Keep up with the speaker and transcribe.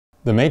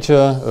The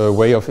major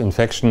way of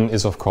infection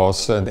is of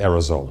course an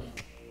aerosol.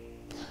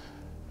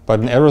 But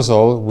an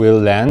aerosol will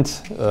land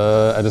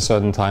at a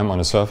certain time on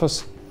a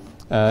surface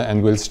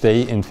and will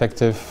stay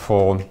infective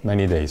for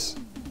many days.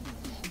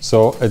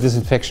 So a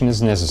disinfection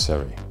is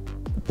necessary.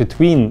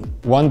 Between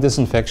one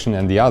disinfection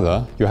and the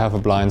other, you have a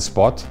blind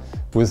spot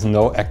with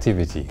no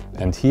activity.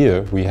 And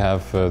here we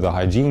have the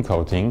hygiene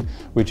coating,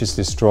 which is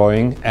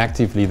destroying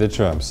actively the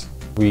germs.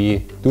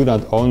 We do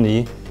not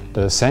only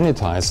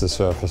sanitize the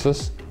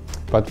surfaces,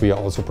 but we are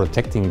also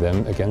protecting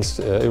them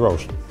against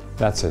erosion.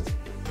 That's it.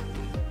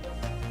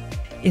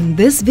 In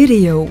this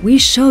video, we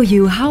show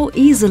you how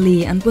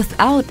easily and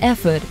without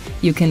effort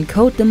you can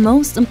coat the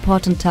most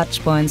important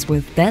touch points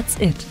with That's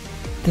It.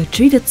 The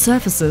treated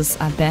surfaces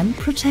are then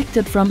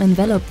protected from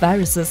enveloped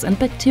viruses and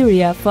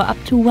bacteria for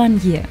up to 1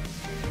 year.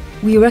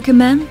 We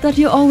recommend that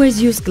you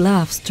always use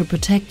gloves to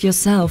protect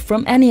yourself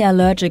from any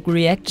allergic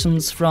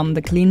reactions from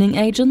the cleaning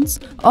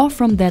agents or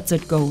from That's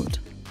It Gold.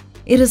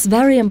 It is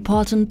very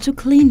important to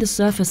clean the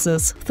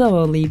surfaces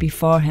thoroughly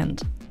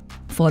beforehand.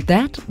 For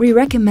that, we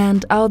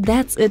recommend our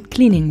That's It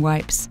cleaning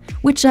wipes,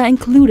 which are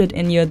included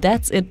in your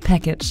That's It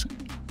package.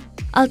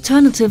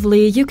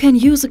 Alternatively, you can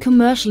use a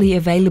commercially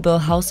available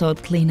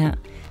household cleaner,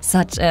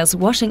 such as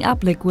washing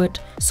up liquid,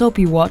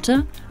 soapy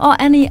water or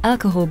any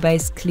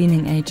alcohol-based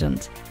cleaning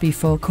agent.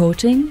 Before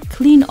coating,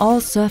 clean all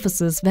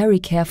surfaces very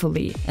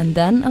carefully and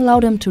then allow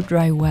them to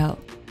dry well.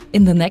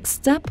 In the next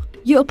step,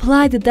 you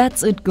apply the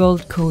That's It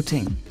Gold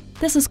coating.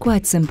 This is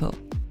quite simple.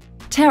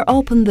 Tear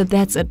open the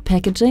That's It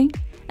packaging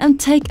and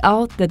take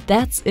out the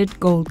That's It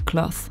Gold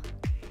cloth.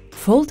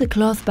 Fold the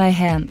cloth by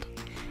hand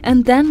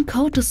and then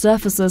coat the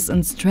surfaces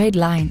in straight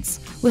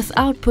lines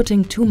without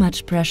putting too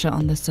much pressure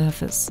on the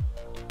surface.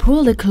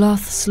 Pull the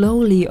cloth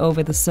slowly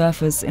over the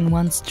surface in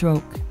one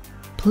stroke.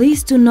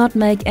 Please do not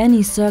make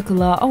any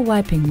circular or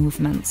wiping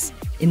movements.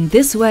 In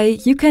this way,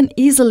 you can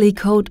easily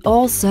coat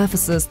all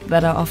surfaces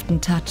that are often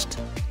touched.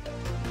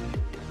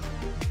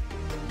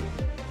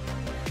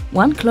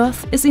 One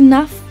cloth is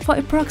enough for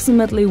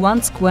approximately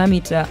 1 square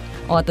meter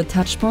or the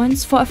touch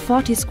points for a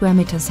 40 square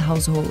meters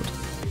household.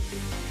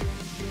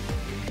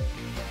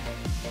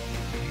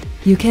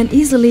 You can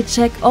easily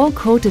check all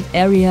coated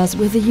areas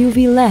with a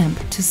UV lamp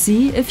to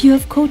see if you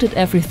have coated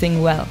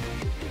everything well.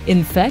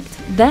 In fact,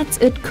 That's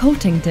It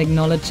coating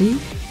technology,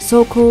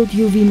 so-called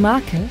UV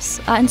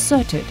markers, are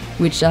inserted,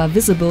 which are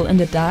visible in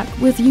the dark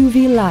with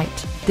UV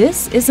light.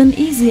 This is an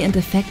easy and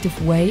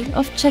effective way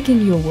of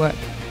checking your work.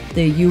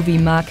 The UV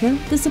marker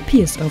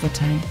disappears over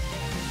time.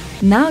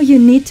 Now you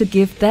need to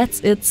give That's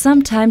It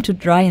some time to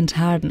dry and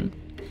harden.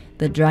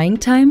 The drying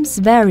times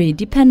vary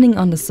depending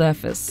on the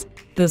surface.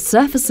 The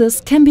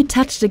surfaces can be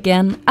touched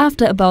again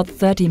after about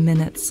 30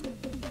 minutes.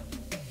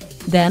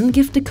 Then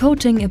give the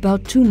coating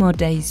about 2 more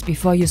days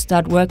before you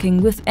start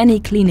working with any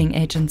cleaning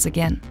agents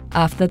again.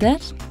 After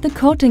that, the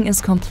coating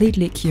is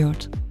completely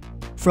cured.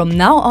 From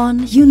now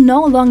on, you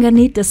no longer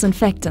need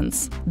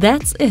disinfectants.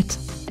 That's it.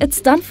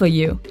 It's done for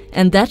you,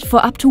 and that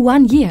for up to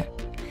 1 year.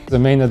 The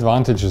main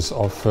advantages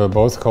of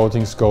both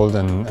coatings, gold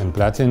and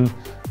platinum,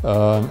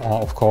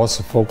 are of course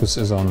the focus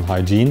is on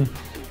hygiene.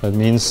 That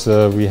means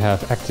we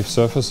have active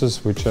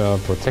surfaces which are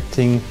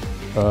protecting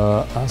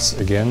us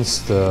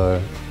against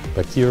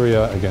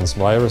bacteria, against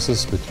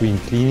viruses between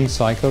cleaning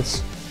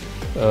cycles.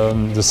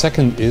 The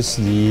second is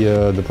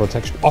the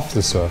protection of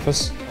the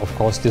surface. Of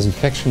course,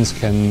 disinfections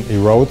can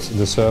erode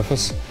the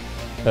surface,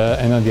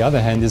 and on the other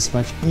hand, it's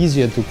much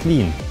easier to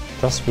clean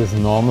just with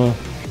normal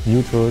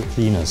neutral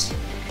cleaners.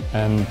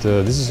 And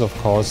this is of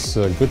course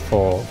good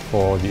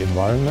for the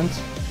environment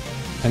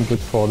and good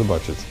for the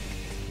budget.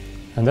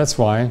 And that's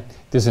why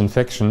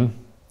disinfection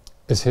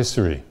is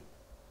history.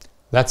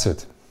 That's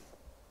it.